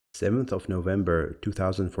7th of November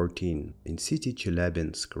 2014, in city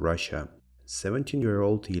Chelyabinsk, Russia,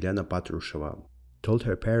 17-year-old Elena Patrusheva told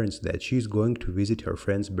her parents that she is going to visit her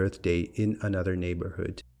friend's birthday in another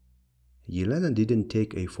neighborhood. Elena didn't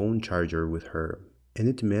take a phone charger with her, and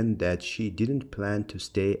it meant that she didn't plan to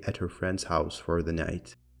stay at her friend's house for the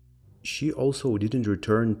night. She also didn't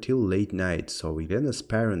return till late night, so Elena's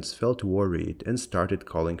parents felt worried and started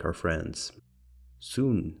calling her friends.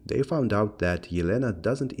 Soon, they found out that Elena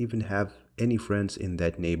doesn't even have any friends in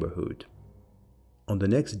that neighborhood. On the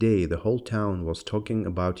next day, the whole town was talking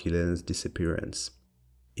about Elena's disappearance.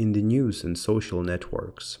 In the news and social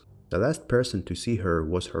networks, the last person to see her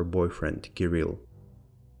was her boyfriend, Kirill.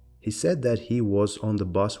 He said that he was on the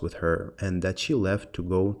bus with her and that she left to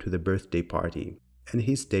go to the birthday party, and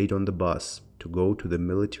he stayed on the bus to go to the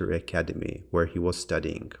military academy where he was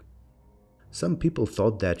studying. Some people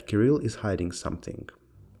thought that Kirill is hiding something.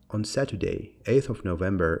 On Saturday, 8th of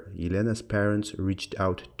November, Elena's parents reached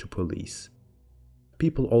out to police.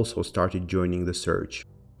 People also started joining the search.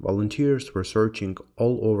 Volunteers were searching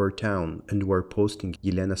all over town and were posting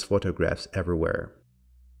Elena's photographs everywhere.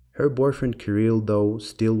 Her boyfriend Kirill, though,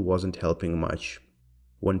 still wasn't helping much.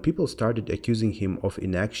 When people started accusing him of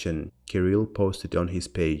inaction, Kirill posted on his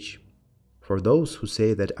page, "For those who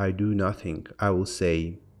say that I do nothing, I will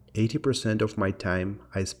say, 80% of my time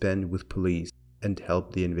I spend with police and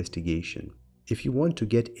help the investigation. If you want to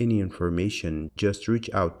get any information, just reach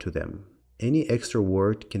out to them. Any extra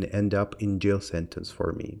word can end up in jail sentence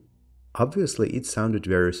for me." Obviously, it sounded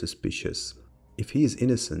very suspicious. If he is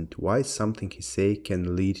innocent, why something he say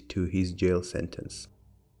can lead to his jail sentence?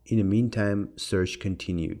 In the meantime, search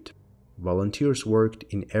continued. Volunteers worked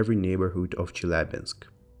in every neighborhood of Chelyabinsk.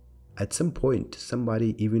 At some point,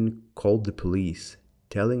 somebody even called the police,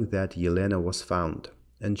 telling that Elena was found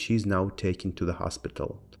and she is now taken to the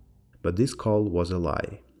hospital. But this call was a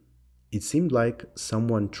lie. It seemed like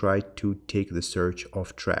someone tried to take the search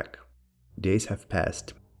off track. Days have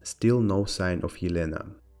passed, still no sign of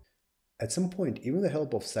Elena. At some point, even the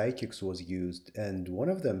help of psychics was used, and one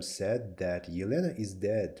of them said that Elena is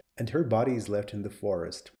dead and her body is left in the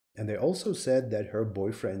forest. And they also said that her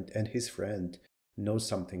boyfriend and his friend know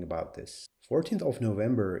something about this. 14th of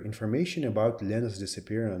November, information about Lena's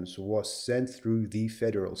disappearance was sent through the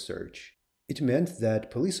federal search. It meant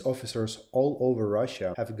that police officers all over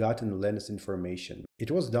Russia have gotten Lena's information.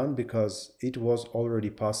 It was done because it was already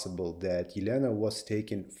possible that Elena was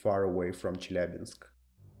taken far away from Chelyabinsk.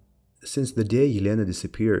 Since the day Elena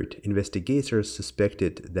disappeared, investigators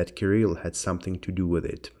suspected that Kirill had something to do with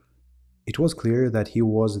it. It was clear that he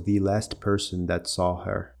was the last person that saw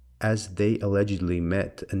her, as they allegedly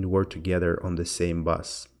met and were together on the same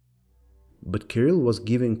bus. But Kirill was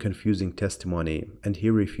giving confusing testimony, and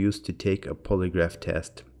he refused to take a polygraph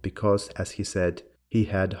test because, as he said, he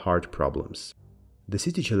had heart problems. The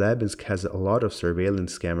city Chelyabinsk has a lot of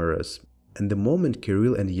surveillance cameras, and the moment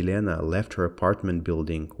Kirill and Elena left her apartment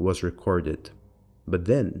building was recorded. But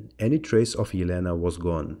then, any trace of Elena was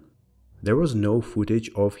gone. There was no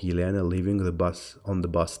footage of Elena leaving the bus on the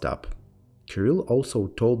bus stop. Kirill also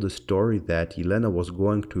told the story that Elena was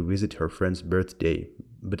going to visit her friend's birthday,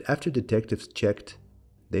 but after detectives checked,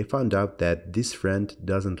 they found out that this friend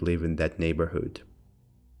doesn't live in that neighborhood.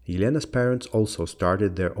 Elena's parents also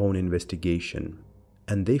started their own investigation,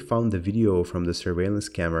 and they found the video from the surveillance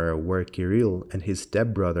camera where Kirill and his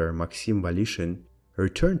stepbrother Maxim Valishin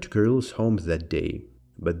returned to Kirill's home that day,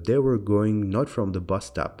 but they were going not from the bus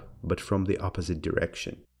stop, but from the opposite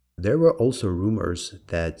direction. There were also rumors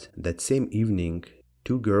that same evening,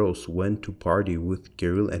 two girls went to party with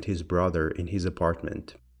Kirill and his brother in his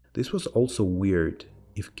apartment. This was also weird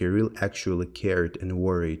if Kirill actually cared and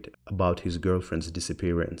worried about his girlfriend's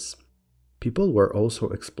disappearance. People were also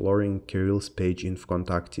exploring Kirill's page in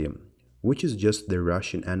Vkontakte, which is just the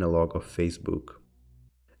Russian analog of Facebook.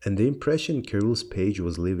 And the impression Kirill's page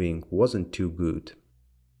was leaving wasn't too good.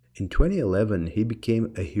 In 2011, he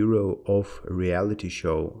became a hero of a reality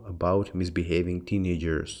show about misbehaving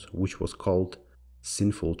teenagers, which was called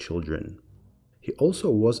Sinful Children. He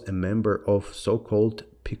also was a member of so-called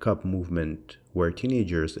pickup movement, where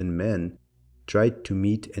teenagers and men tried to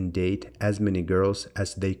meet and date as many girls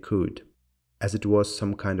as they could, as it was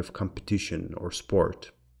some kind of competition or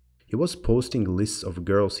sport. He was posting lists of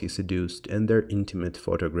girls he seduced and their intimate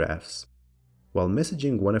photographs. While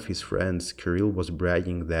messaging one of his friends, Kirill was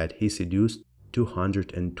bragging that he seduced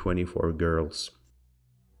 224 girls.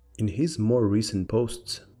 In his more recent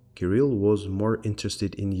posts, Kirill was more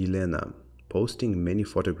interested in Elena, posting many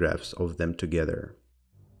photographs of them together.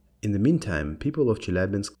 In the meantime, people of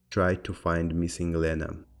Chelyabinsk tried to find missing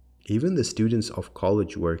Elena. Even the students of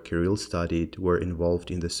college where Kirill studied were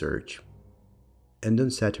involved in the search. And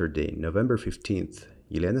on Saturday, November 15th,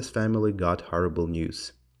 Elena's family got horrible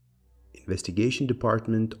news. Investigation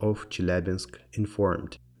department of Chelyabinsk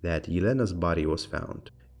informed that Elena's body was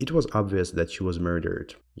found. It was obvious that she was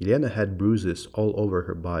murdered. Elena had bruises all over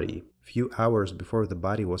her body. Few hours before the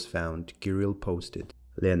body was found, Kirill posted,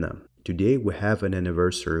 "Lena, today we have an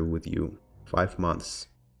anniversary with you. 5 months.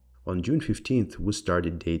 On June 15th, we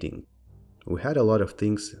started dating. We had a lot of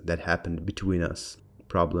things that happened between us.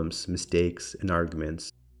 Problems, mistakes, and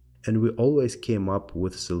arguments. And we always came up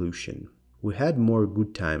with a solution. We had more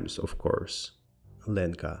good times, of course.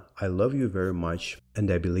 Lenka, I love you very much,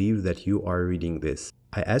 and I believe that you are reading this.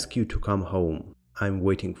 I ask you to come home. I'm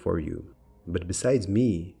waiting for you. But besides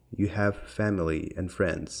me, you have family and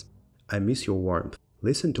friends. I miss your warmth.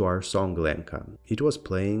 Listen to our song, Lenka. It was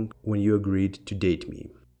playing when you agreed to date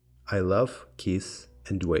me. I love, kiss,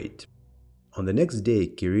 and wait." On the next day,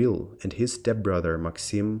 Kirill and his stepbrother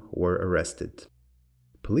Maxim were arrested.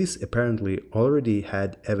 Police apparently already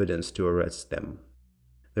had evidence to arrest them.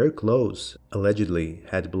 Their clothes allegedly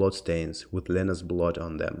had bloodstains with Lena's blood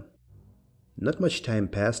on them. Not much time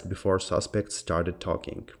passed before suspects started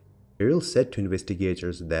talking. Kirill said to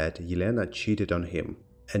investigators that Elena cheated on him,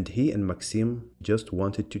 and he and Maxim just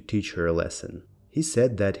wanted to teach her a lesson. He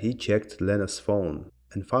said that he checked Lena's phone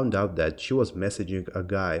and found out that she was messaging a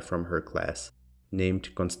guy from her class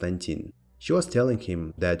named Konstantin. She was telling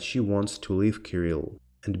him that she wants to leave Kirill,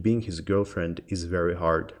 and being his girlfriend is very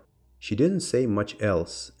hard. She didn't say much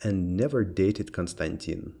else and never dated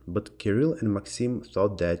Konstantin, but Kirill and Maxim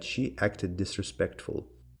thought that she acted disrespectful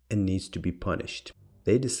and needs to be punished.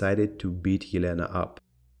 They decided to beat Elena up.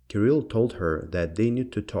 Kirill told her that they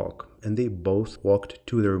need to talk, and they both walked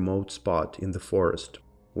to the remote spot in the forest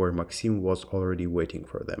where Maxim was already waiting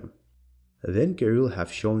for them. Then Kirill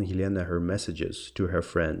have shown Elena her messages to her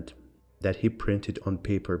friend that he printed on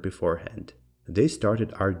paper beforehand. They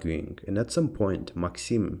started arguing, and at some point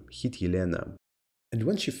Maxim hit Elena. And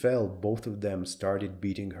when she fell, both of them started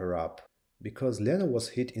beating her up. Because Lena was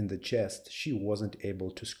hit in the chest, she wasn't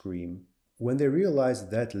able to scream. When they realized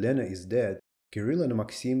that Lena is dead, Kirill and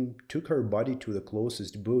Maxim took her body to the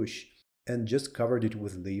closest bush and just covered it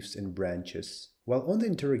with leaves and branches. While on the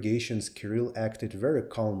interrogations, Kirill acted very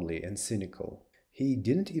calmly and cynical. He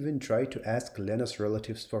didn't even try to ask Lena's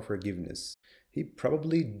relatives for forgiveness. He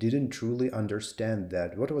probably didn't truly understand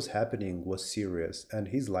that what was happening was serious and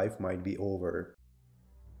his life might be over.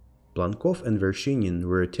 Blankov and Vershinin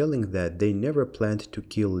were telling that they never planned to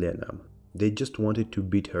kill Lena. They just wanted to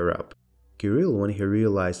beat her up. Kirill, when he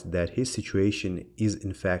realized that his situation is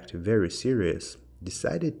in fact very serious,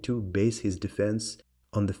 decided to base his defense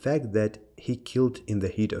on the fact that he killed in the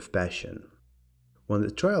heat of passion. When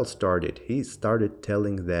the trial started, he started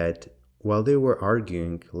telling that while they were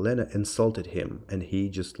arguing, Lena insulted him and he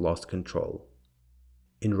just lost control.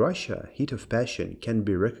 In Russia, heat of passion can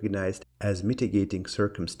be recognized as mitigating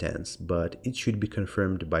circumstance, but it should be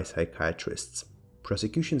confirmed by psychiatrists.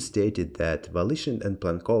 Prosecution stated that Voloshin and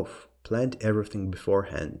Blankov planned everything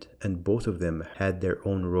beforehand, and both of them had their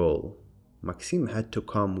own role. Maxim had to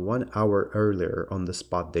come 1 hour earlier on the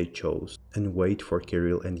spot they chose and wait for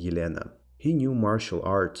Kirill and Elena. He knew martial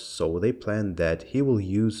arts, so they planned that he will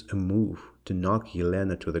use a move to knock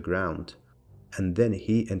Elena to the ground, and then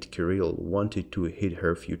he and Kirill wanted to hit her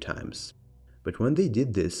a few times. But when they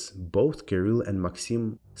did this, both Kirill and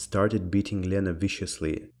Maxim started beating Lena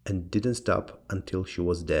viciously and didn't stop until she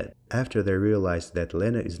was dead. After they realized that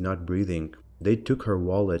Lena is not breathing, they took her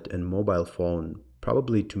wallet and mobile phone,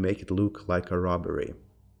 probably to make it look like a robbery.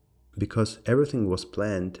 Because everything was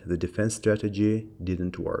planned, the defense strategy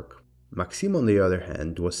didn't work. Maxim, on the other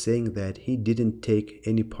hand, was saying that he didn't take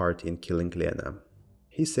any part in killing Lena.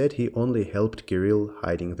 He said he only helped Kirill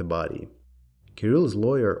hiding the body. Kirill's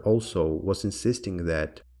lawyer also was insisting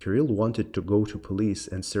that Kirill wanted to go to police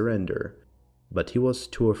and surrender, but he was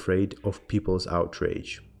too afraid of people's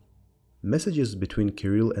outrage. Messages between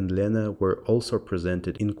Kirill and Lena were also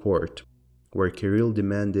presented in court, where Kirill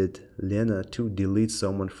demanded Lena to delete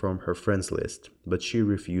someone from her friends list, but she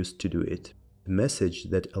refused to do it. The message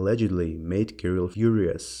that allegedly made Kirill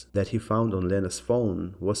furious that he found on Lena's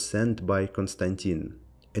phone was sent by Konstantin,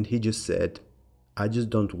 and he just said, "I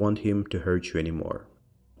just don't want him to hurt you anymore."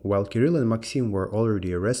 While Kirill and Maxim were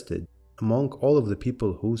already arrested, among all of the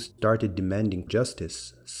people who started demanding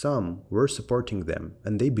justice, some were supporting them,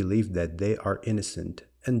 and they believed that they are innocent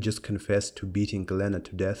and just confessed to beating Lena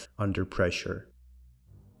to death under pressure.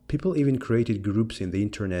 People even created groups in the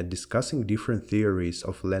internet discussing different theories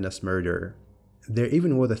of Lena's murder. There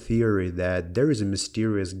even was a theory that there is a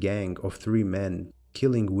mysterious gang of 3 men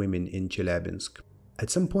killing women in Chelyabinsk. At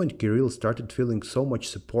some point, Kirill started feeling so much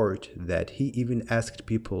support that he even asked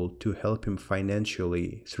people to help him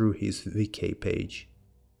financially through his VK page.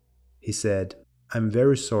 He said, "I'm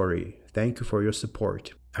very sorry. Thank you for your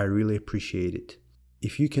support. I really appreciate it.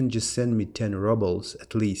 If you can just send me 10 rubles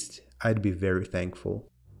at least, I'd be very thankful."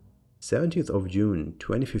 17th of June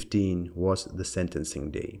 2015 was the sentencing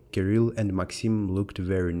day. Kirill and Maxim looked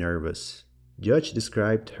very nervous. Judge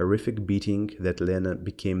described horrific beating that Lena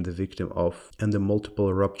became the victim of and the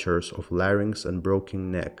multiple ruptures of larynx and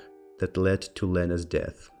broken neck that led to Lena's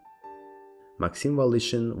death. Maxim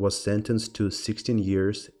Valishin was sentenced to 16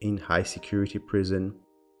 years in high-security prison,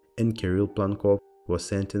 and Kirill Plankov was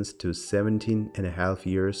sentenced to 17.5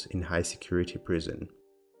 years in high-security prison,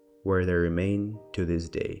 where they remain to this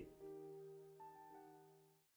day.